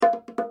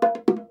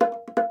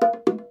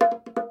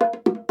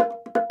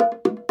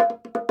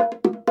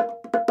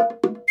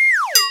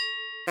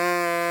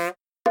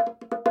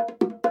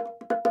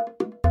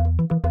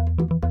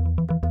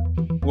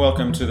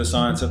Welcome to the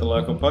Science at the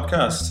Local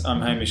podcast.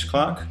 I'm Hamish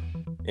Clark.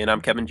 And I'm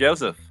Kevin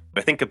Joseph.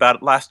 I think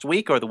about last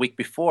week or the week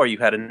before, you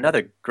had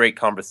another great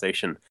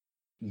conversation.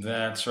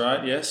 That's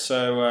right, yes.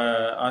 So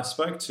I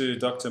spoke to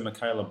Dr.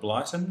 Michaela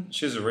Blyton.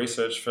 She's a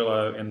research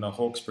fellow in the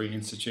Hawkesbury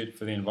Institute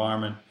for the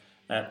Environment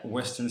at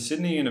Western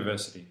Sydney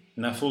University.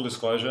 Now, full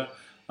disclosure,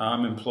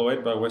 I'm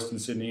employed by Western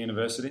Sydney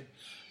University,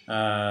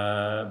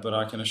 but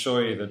I can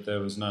assure you that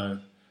there was no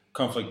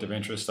conflict of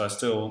interest. I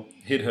still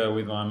hit her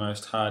with my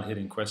most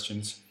hard-hitting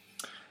questions.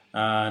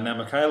 Now,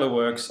 Michaela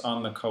works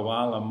on the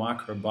koala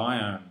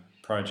microbiome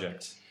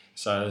project.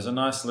 So there's a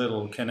nice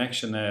little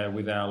connection there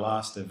with our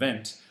last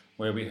event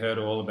where we heard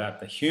all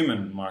about the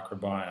human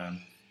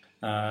microbiome.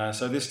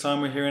 So this time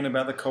we're hearing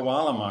about the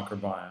koala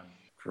microbiome.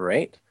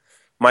 Great.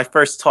 My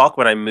first science talk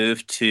when I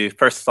moved to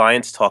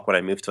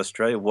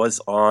Australia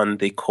was on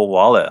the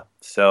koala.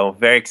 So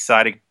very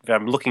excited.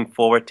 I'm looking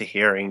forward to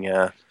hearing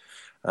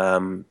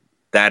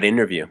that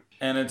interview.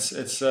 And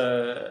it's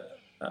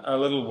a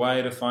little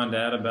way to find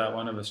out about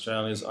one of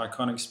Australia's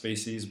iconic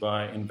species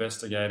by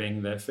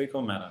investigating their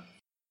fecal matter.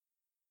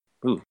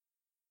 Ooh.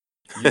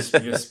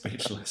 You're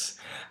speechless.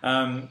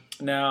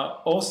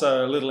 Now,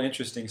 also a little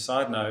interesting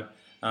side note,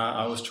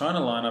 I was trying to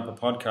line up a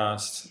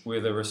podcast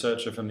with a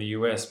researcher from the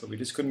US, but we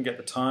just couldn't get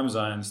the time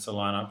zones to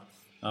line up.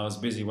 I was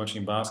busy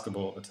watching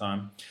basketball at the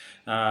time.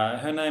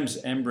 Her name's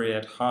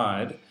Embriette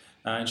Hyde,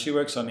 and she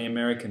works on the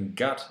American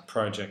Gut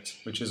Project,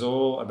 which is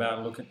all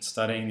about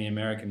studying the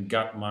American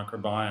gut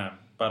microbiome.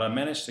 But I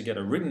managed to get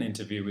a written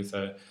interview with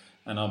her,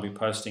 and I'll be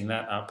posting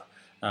that up,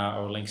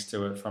 or links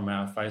to it from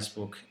our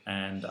Facebook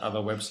and other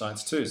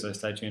websites too, so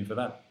stay tuned for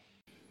that.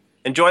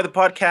 Enjoy the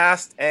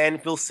podcast,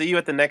 and we'll see you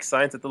at the next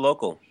Science at the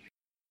Local.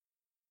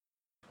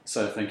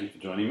 So thank you for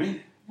joining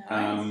me.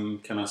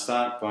 Nice. Can I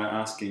start by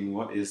asking,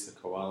 what is the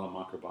Koala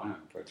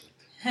Microbiome Project?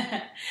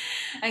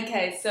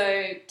 Okay,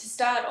 so to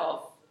start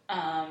off,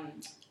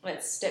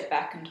 let's step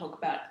back and talk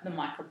about the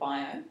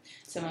microbiome.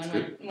 So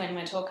when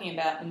we're talking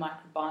about the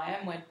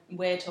microbiome,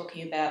 we're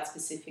talking about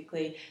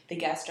specifically the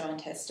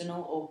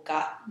gastrointestinal or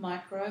gut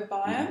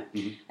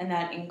microbiome, and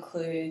that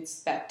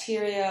includes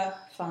bacteria,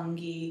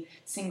 fungi,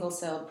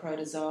 single-celled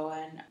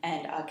protozoan,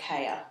 and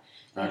archaea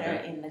that are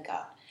in the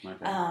gut.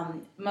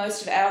 Okay.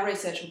 Most of our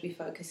research will be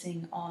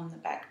focusing on the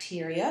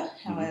bacteria.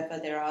 However,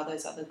 there are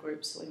those other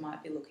groups we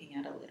might be looking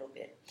at a little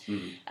bit.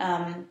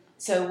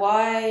 So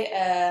why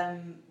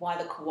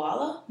the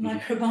koala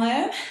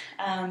microbiome?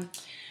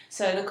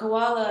 So the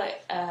koala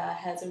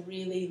has a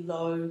really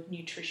low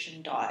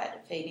nutrition diet,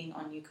 feeding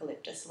on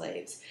eucalyptus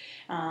leaves.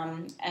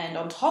 And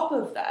on top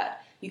of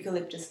that,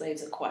 eucalyptus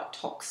leaves are quite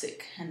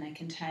toxic, and they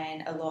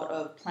contain a lot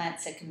of plant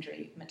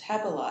secondary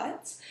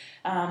metabolites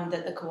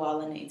that the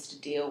koala needs to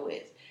deal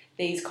with.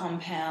 These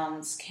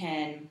compounds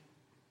can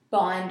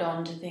bind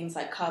on to things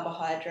like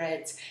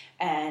carbohydrates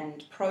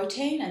and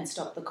protein and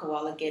stop the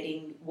koala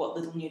getting what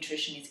little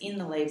nutrition is in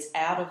the leaves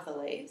out of the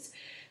leaves.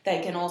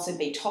 They can also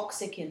be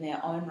toxic in their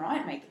own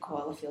right, make the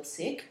koala feel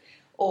sick,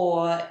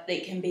 or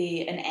they can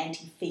be an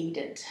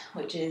anti-feedant,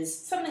 which is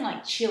something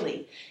like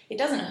chili. It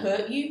doesn't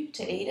hurt you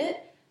to eat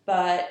it,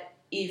 but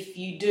if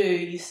you do,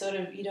 you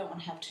don't want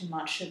to have too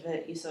much of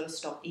it. You sort of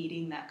stop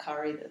eating that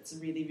curry that's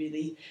really,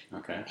 really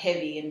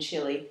heavy and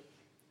chili.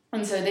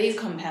 And so these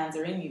compounds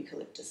are in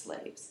eucalyptus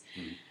leaves.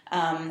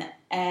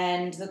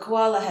 And the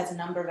koala has a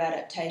number of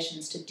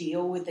adaptations to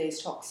deal with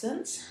these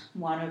toxins.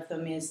 One of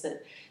them is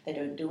that they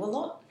don't do a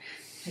lot.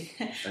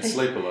 They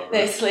sleep a lot, right?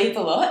 They sleep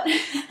a lot.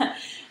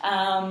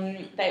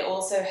 They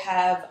also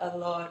have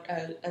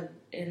an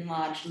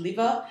enlarged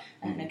liver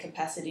and a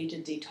capacity to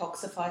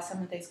detoxify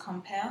some of these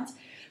compounds.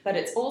 But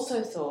it's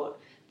also thought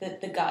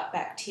that the gut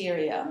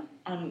bacteria,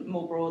 and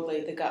more broadly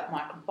the gut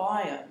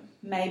microbiome,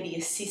 may be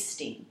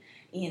assisting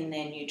in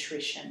their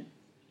nutrition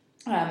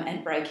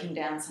and breaking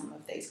down some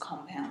of these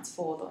compounds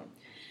for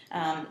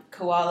them.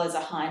 Koalas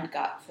are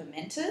hindgut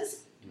fermenters,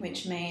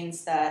 which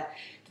means that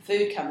the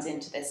food comes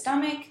into their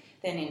stomach,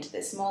 then into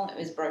their it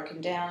is broken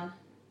down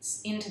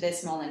into their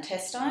small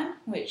intestine,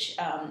 which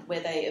where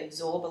they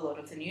absorb a lot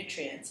of the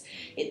nutrients.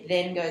 It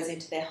then goes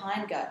into their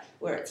hindgut,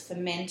 where it's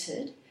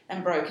fermented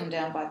and broken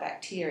down by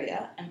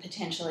bacteria, and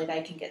potentially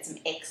they can get some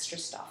extra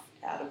stuff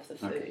out of the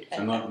food. Okay.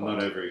 So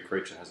not every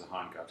creature has a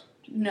hindgut.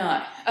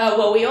 No.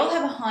 Well, we all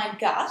have a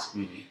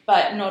hindgut,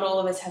 but not all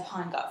of us have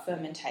hindgut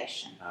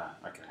fermentation.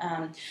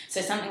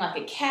 So something like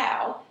a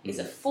cow is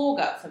a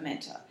foregut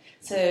fermenter.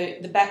 So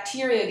the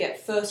bacteria get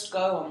first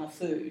go on the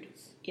food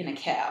in a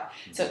cow.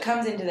 So it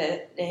comes into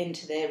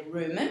their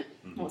rumen,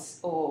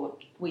 or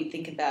we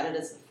think about it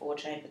as the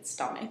four-chambered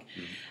stomach.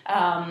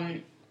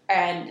 And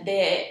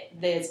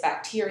there's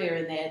bacteria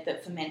in there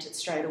that ferment it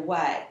straight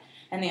away.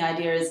 And the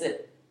idea is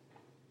that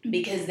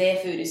because their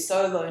food is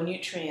so low in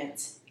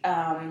nutrients,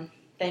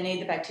 they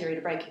need the bacteria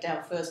to break it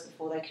down first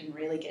before they can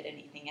really get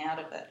anything out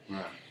of it.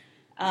 Right.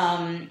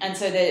 And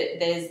so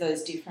there's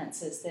those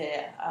differences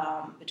there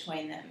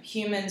between them.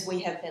 Humans,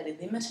 we have fairly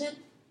limited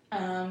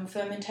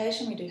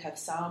fermentation. We do have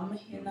some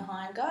in the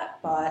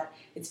hindgut, but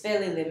it's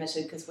fairly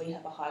limited because we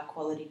have a high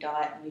quality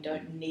diet and we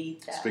don't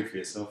need that. Speak for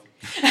yourself.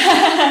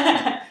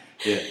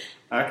 Yeah.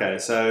 Okay.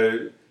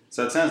 So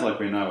it sounds like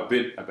we know a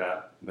bit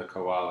about the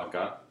koala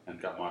gut and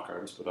gut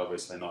microbes, but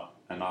obviously not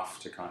enough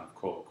to kind of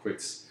call it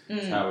quits.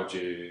 So how would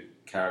you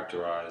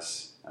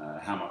characterise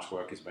how much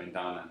work has been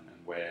done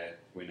and where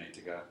we need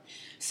to go?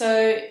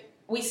 So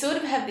we sort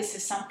of have this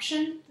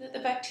assumption that the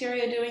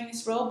bacteria are doing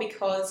this role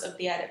because of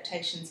the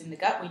adaptations in the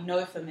gut. We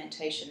know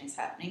fermentation is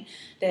happening.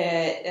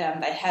 They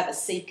have a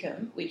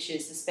cecum, which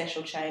is the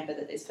special chamber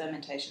that this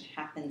fermentation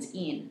happens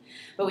in.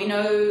 But we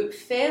know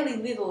fairly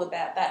little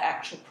about that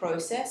actual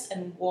process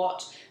and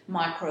what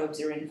microbes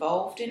are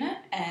involved in it,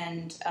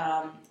 and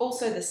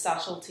also the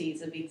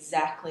subtleties of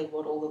exactly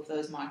what all of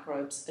those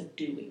microbes are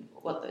doing,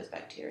 what those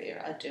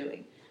bacteria are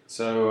doing.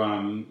 So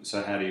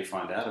how do you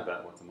find out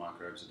about what the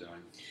microbes are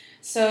doing?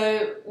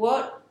 So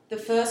what the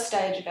first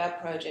stage of our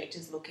project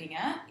is looking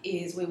at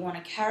is we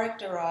want to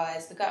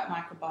characterise the gut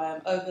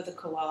microbiome over the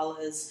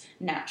koala's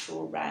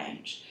natural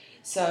range.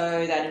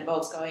 So that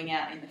involves going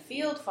out in the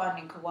field,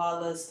 finding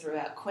koalas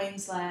throughout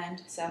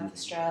Queensland, South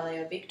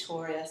Australia,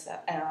 Victoria,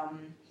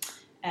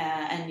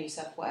 and New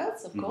South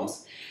Wales, of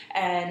course.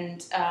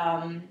 And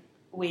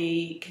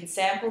we can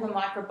sample the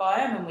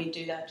microbiome, and we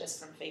do that just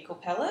from fecal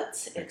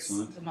pellets.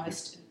 Excellent. It's the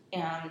most...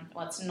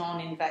 it's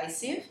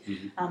non-invasive,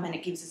 and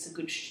it gives us a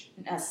good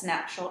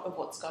snapshot of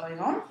what's going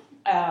on.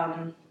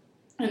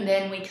 And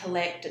then we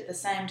collect, at the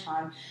same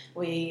time,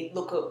 we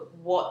look at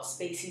what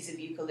species of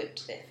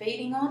eucalypt they're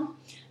feeding on.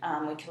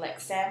 We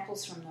collect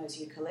samples from those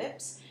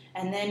eucalypts,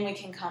 and then we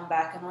can come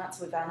back, and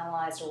once we've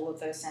analysed all of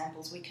those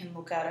samples, we can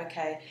look at,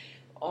 okay,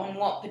 on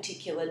what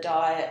particular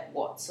diet,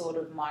 what sort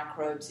of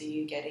microbes are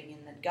you getting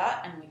in the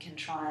gut, and we can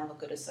try and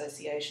look at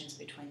associations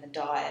between the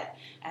diet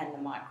and the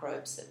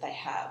microbes that they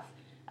have.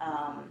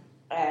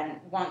 And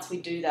once we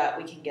do that,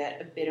 we can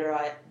get a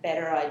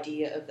better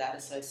idea of that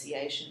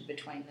association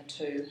between the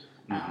two.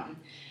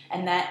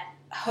 And that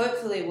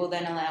hopefully will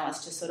then allow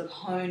us to sort of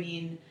hone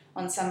in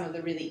on some of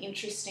the really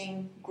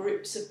interesting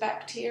groups of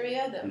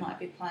bacteria that might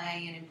be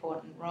playing an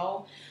important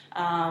role.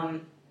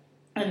 And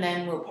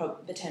then we'll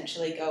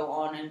potentially go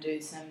on and do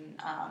some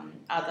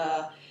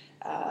other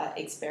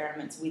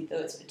experiments with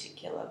those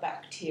particular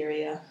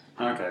bacteria.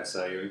 Okay,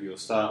 so you'll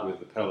start with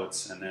the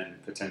pellets and then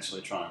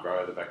potentially try and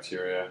grow the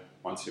bacteria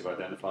once you've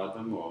identified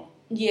them, or?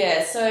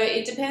 Yeah, so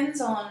it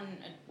depends on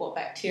what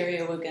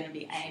bacteria we're going to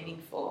be aiming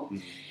for.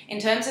 In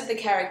terms of the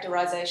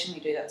characterisation, we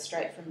do that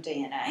straight from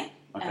DNA,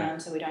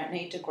 so we don't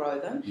need to grow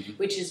them,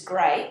 which is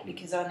great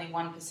because only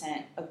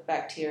 1% of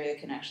bacteria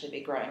can actually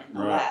be grown in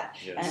the lab.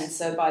 Yes. And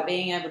so by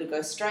being able to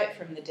go straight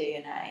from the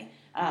DNA,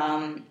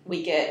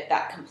 we get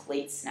that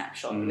complete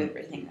snapshot of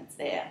everything that's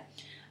there.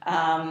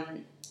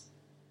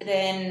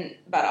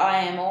 But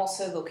I am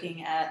also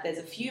looking at, there's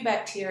a few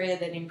bacteria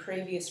that in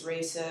previous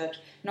research,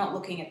 not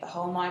looking at the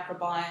whole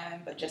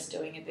microbiome, but just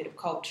doing a bit of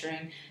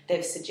culturing,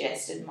 they've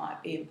suggested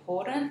might be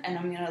important, and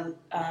I'm going to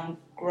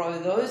grow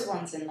those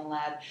ones in the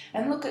lab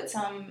and look at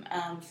some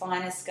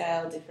finer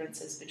scale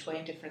differences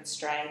between different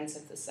strains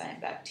of the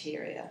same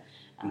bacteria.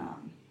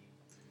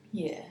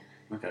 Yeah.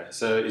 Okay,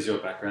 so is your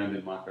background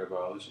in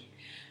microbiology?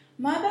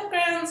 My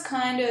background's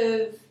kind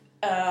of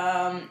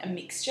a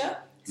mixture.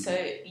 So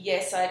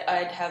yes,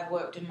 I'd have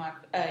worked in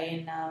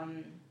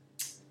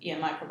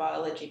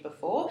microbiology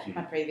before.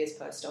 My previous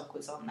postdoc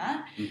was on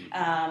that,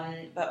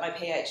 but my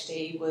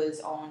PhD was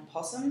on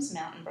possums,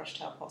 mountain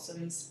brush-tailed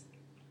possums,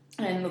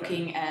 and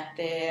looking at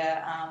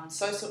their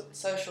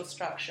social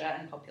structure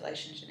and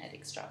population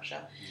genetic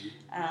structure.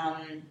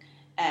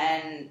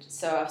 And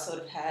so I've sort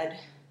of had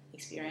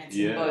experience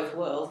in both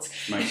worlds.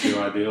 Makes you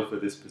ideal for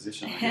this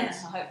position, I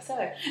guess. I hope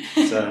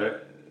so.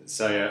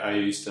 So are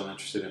you still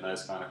interested in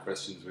those kind of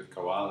questions with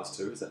koalas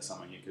too? Is that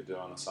something you could do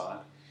on the side?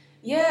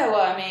 Yeah,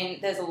 well, I mean,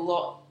 there's a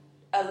lot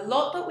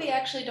that we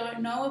actually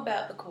don't know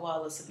about the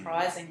koala,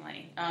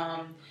 surprisingly.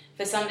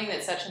 For something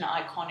that's such an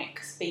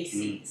iconic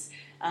species,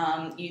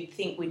 you'd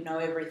think we'd know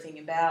everything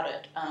about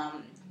it.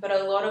 But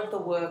a lot of the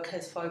work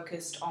has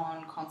focused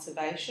on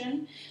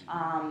conservation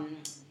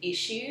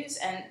issues,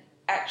 and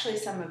actually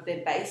some of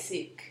their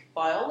basic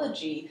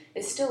biology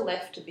is still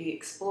left to be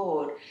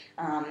explored.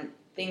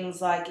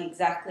 Things like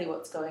exactly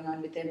what's going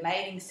on with their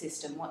mating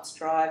system, what's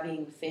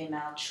driving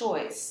female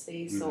choice,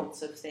 these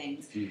sorts of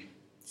things,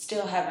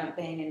 still haven't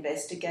been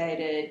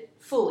investigated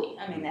fully.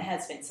 I mean, there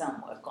has been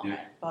some work on it,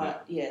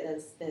 but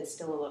there's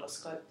still a lot of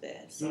scope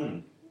there.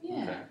 So,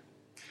 Okay.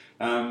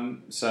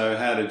 So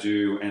how did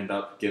you end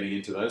up getting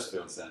into those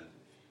fields then?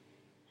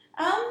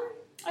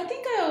 I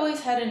think I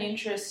always had an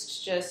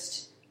interest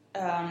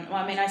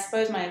I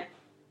suppose my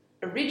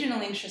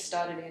original interest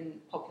started in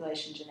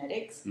population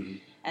genetics,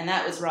 and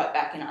that was right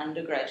back in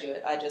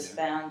undergraduate. I just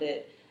found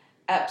it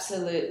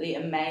absolutely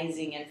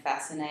amazing and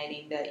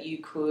fascinating that you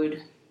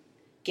could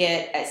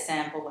get a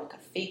sample like a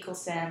fecal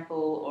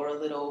sample or a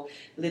little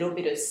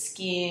bit of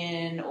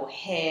skin or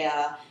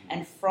hair,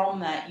 and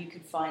from that you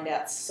could find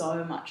out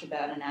so much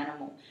about an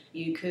animal.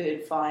 You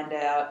could find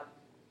out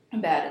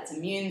about its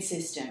immune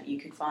system, you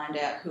could find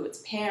out who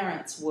its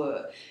parents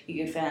were,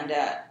 you could find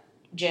out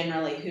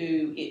generally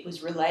who it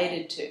was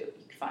related to. You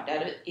could find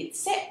out it's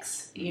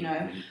sex, you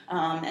know,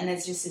 and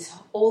there's just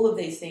all of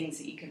these things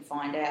that you can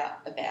find out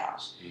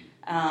about.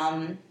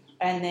 And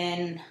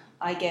then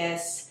I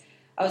guess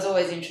I was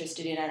always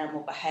interested in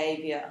animal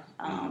behaviour.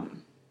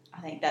 I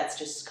think that's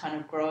just kind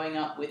of growing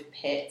up with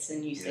pets,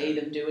 and you see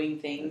them doing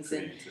things,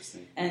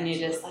 and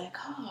you're just like,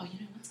 oh, you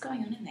know, what's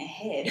going on in their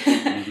head?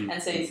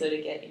 And so you sort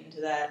of get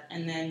into that.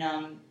 And then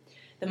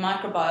the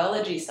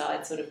microbiology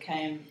side sort of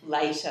came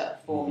later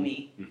for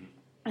me.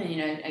 And, you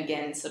know,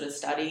 again, sort of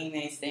studying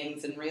these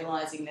things and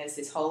realising there's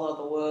this whole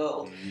other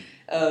world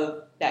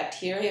of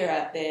bacteria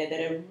out there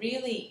that are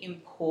really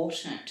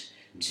important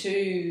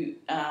to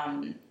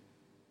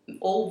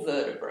all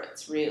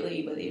vertebrates,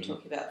 really, whether you're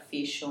talking about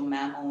fish or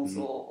mammals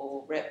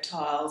or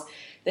reptiles,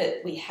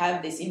 that we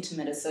have this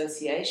intimate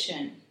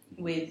association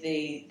with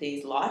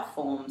these life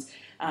forms,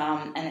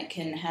 and it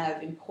can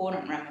have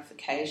important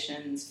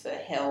ramifications for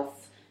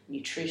health,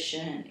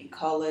 nutrition,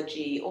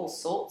 ecology, all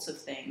sorts of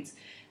things.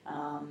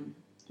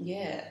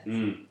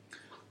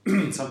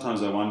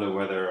 Sometimes I wonder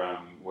whether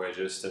we're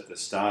just at the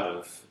start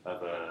of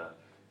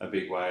a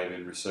big wave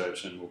in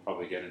research, and we'll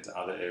probably get into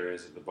other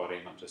areas of the body,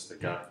 not just the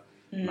gut.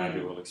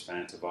 Maybe we'll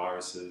expand to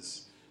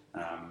viruses,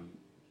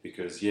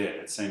 because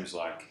it seems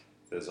like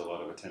there's a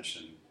lot of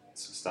attention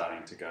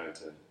starting to go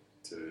to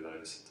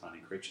those tiny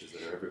creatures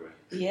that are everywhere.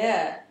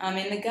 Yeah, I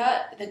mean the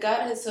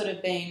gut has sort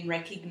of been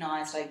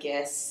recognised, I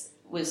guess,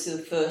 was the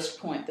first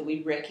point that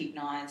we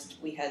recognised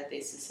we had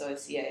this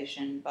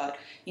association. But,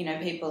 you know,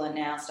 people are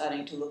now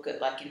starting to look at,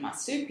 like in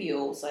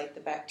marsupials, like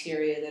the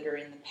bacteria that are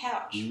in the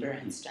pouch, for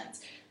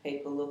instance.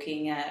 People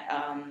looking at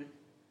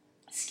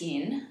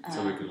skin.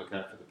 So we could look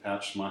out for the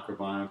pouch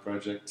microbiome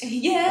project.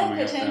 Yeah,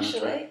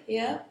 potentially.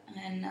 Yeah,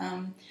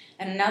 and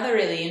another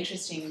really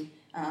interesting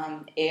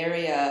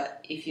area,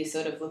 if you're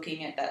sort of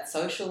looking at that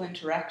social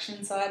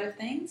interaction side of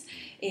things,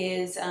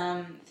 is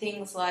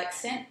things like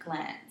scent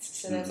glands.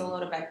 So there's a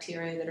lot of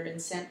bacteria that are in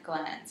scent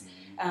glands.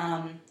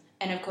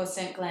 And of course,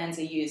 scent glands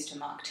are used to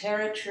mark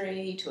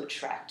territory, to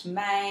attract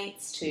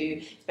mates,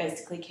 to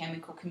basically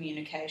chemical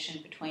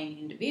communication between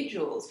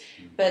individuals.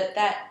 But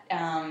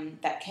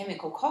that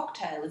chemical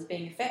cocktail is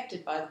being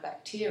affected by the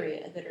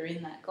bacteria that are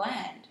in that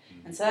gland.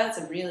 And so that's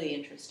a really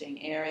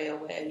interesting area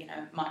where, you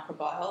know,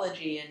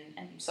 microbiology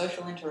and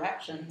social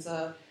interactions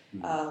are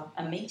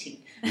meeting.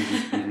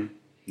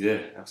 Yeah,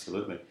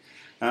 absolutely.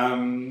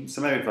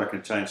 So maybe if I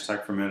can change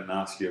tack for a minute and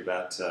ask you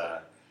about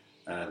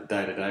the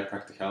day-to-day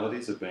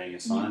practicalities of being a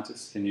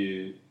scientist. Can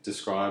you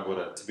describe what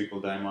a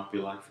typical day might be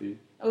like for you?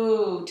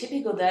 Oh,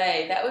 typical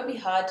day. That would be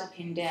hard to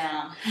pin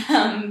down.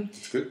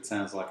 It's good. It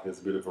sounds like there's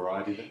a bit of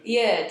variety there.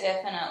 Yeah,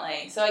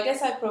 definitely. So I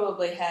guess I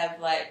probably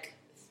have like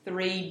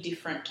 3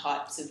 different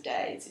types of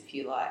days, if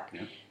you like.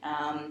 Yeah.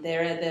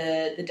 There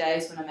are the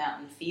days when I'm out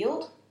in the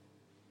field,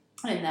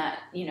 and that,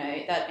 you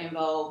know, that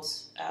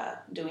involves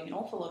doing an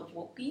awful lot of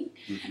walking,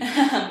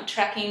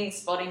 tracking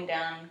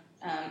down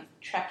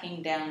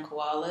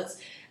koalas,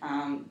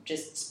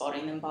 just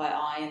spotting them by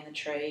eye in the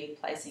tree,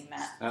 placing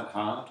maps. Is that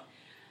hard?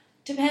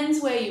 Depends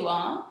where you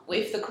are.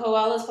 If the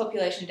koala's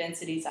population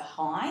densities are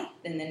high,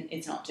 then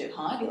it's not too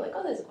hard. You're like,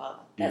 oh, there's a koala.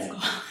 There's a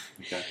koala.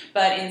 Okay.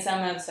 But in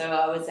summer, so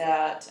I was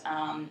out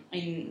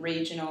in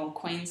regional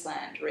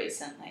Queensland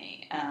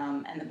recently,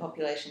 and the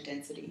population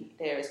density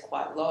there is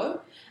quite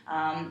low.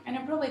 And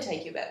it'll probably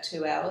take you about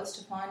 2 hours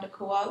to find a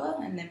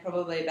koala, and they're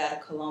probably about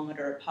 1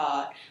 kilometre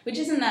apart, which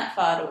isn't that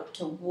far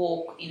to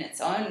walk in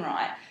its own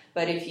right.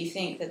 But if you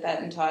think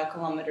that entire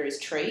kilometre is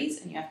trees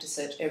and you have to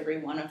search every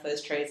one of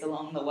those trees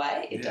along the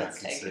way, it does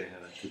take... I can see how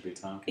that could be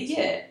time-consuming.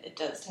 Yeah, it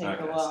does take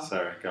a while.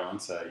 Sorry, go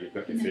on. So you've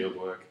got your field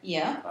work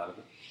part of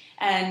it.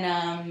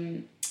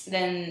 And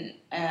then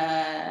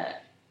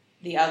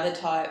the other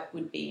type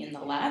would be in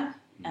the lab,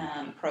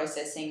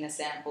 processing the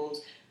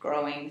samples,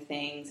 growing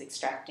things,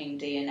 extracting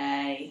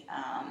DNA,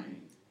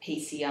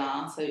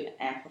 PCR, so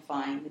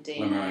amplifying the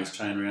DNA. Polymerase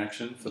chain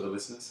reaction for the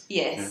listeners?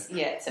 Yes,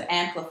 yeah. So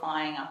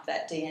amplifying up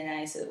that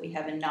DNA so that we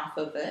have enough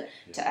of it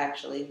to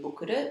actually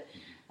look at it.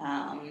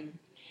 And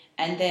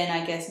then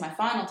I guess my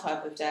final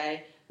type of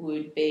day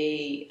would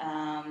be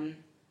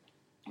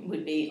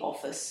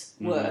office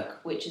work,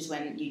 which is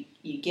when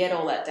you get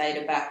all that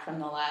data back from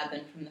the lab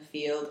and from the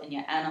field and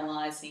you're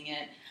analysing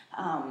it,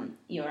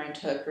 you're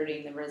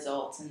interpreting the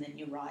results, and then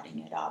you're writing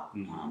it up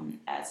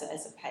as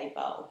a paper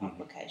or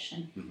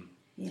publication.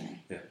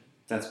 Yeah.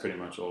 That's pretty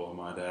much all of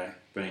my day,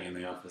 being in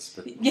the office,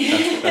 but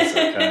that's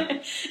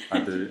okay. I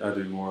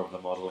do more of the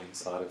modelling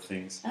side of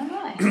things. All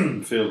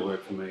right. Field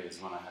work for me is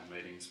when I have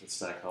meetings with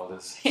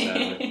stakeholders,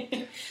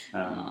 sadly.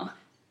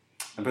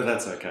 But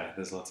that's okay.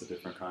 There's lots of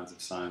different kinds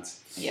of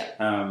science. Yeah.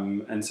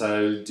 And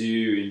so do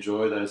you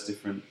enjoy those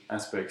different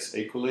aspects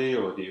equally,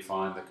 or do you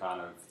find the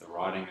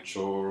writing a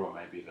chore, or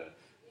maybe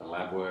the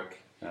lab work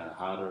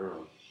harder?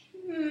 Or?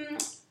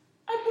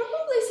 I'd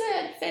probably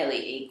say it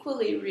fairly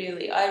equally,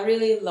 really. I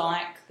really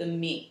like the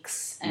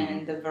mix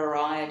and the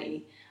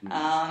variety.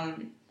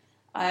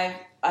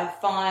 I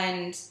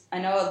find, I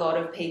know a lot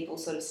of people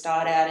sort of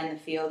start out in the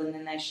field and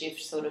then they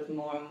shift sort of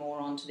more and more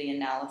onto the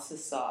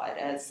analysis side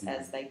as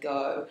they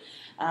go.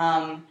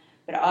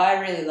 But I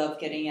really love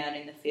getting out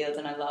in the field,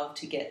 and I love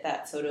to get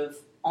that sort of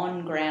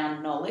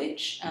on-ground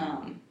knowledge.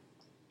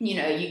 You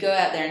know, you go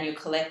out there and you're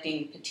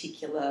collecting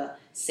particular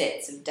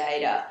sets of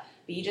data,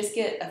 but you just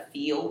get a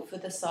feel for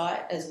the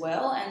site as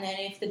well. And then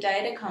if the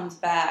data comes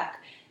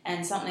back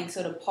and something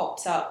sort of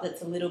pops up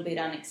that's a little bit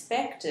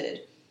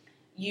unexpected,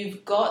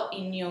 you've got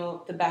in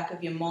the back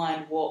of your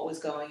mind what was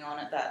going on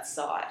at that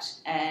site,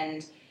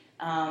 and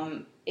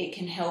it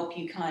can help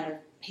you kind of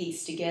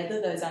piece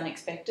together those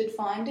unexpected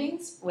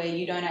findings where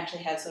you don't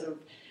actually have sort of,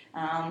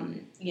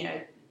 you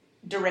know,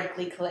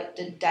 directly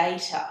collected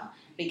data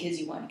because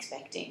you weren't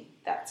expecting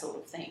that sort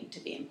of thing to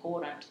be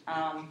important.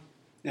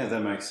 Yeah,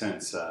 that makes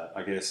sense.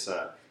 I guess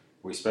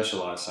we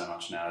specialise so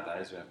much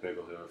nowadays. We have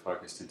people who are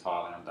focused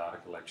entirely on data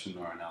collection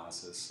or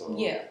analysis or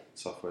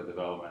software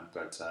development.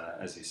 But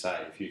as you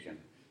say, if you can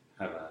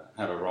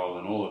have a role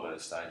in all of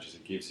those stages,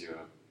 it gives you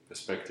a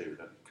perspective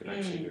that could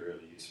actually be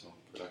really useful,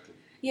 productive.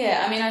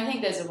 Yeah, I mean, I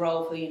think there's a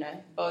role for, you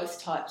know,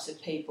 both types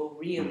of people,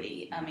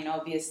 really. I mean,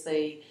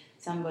 obviously,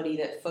 somebody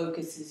that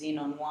focuses in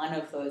on one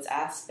of those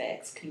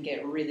aspects can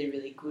get really,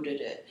 really good at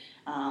it.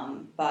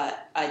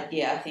 But,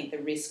 I think the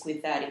risk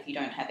with that, if you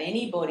don't have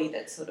anybody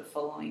that's sort of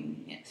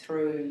following it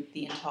through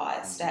the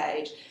entire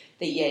stage,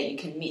 that, you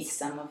can miss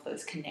some of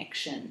those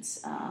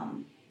connections.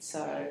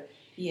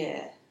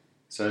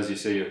 So as you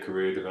see your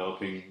career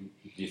developing,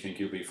 do you think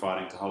you'll be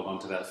fighting to hold on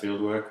to that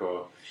fieldwork,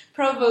 or?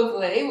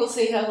 Probably. We'll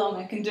see how long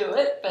I can do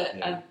it, but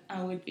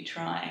I would be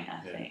trying, I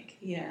think.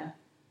 Yeah.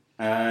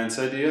 And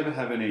so do you ever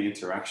have any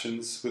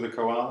interactions with the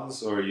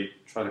koalas, or you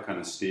try to kind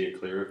of steer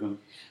clear of them?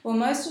 Well,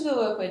 most of the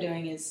work we're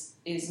doing is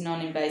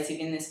non-invasive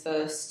in this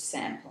first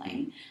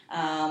sampling.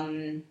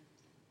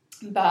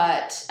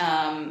 But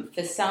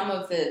for some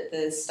of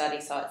the study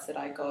sites that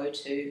I go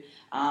to,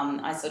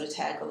 I sort of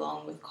tag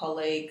along with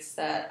colleagues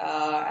that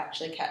are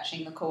actually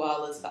catching the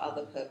koalas for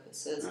other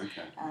purposes.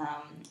 Okay.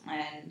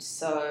 And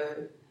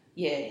so,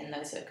 in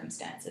those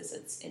circumstances,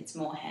 it's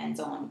more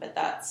hands-on, but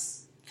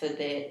that's for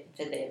their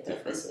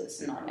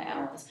purposes, not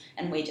ours.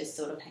 And we just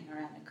sort of hang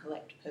around and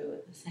collect poo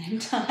at the same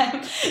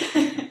time.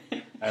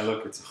 Hey,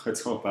 look,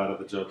 it's all part of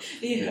the job.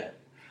 Yeah.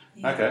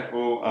 Okay,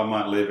 well, I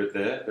might leave it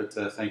there, but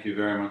thank you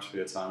very much for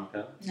your time,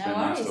 Michaela. It's been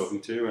nice talking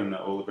to you, and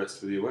all the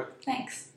best with your work. Thanks.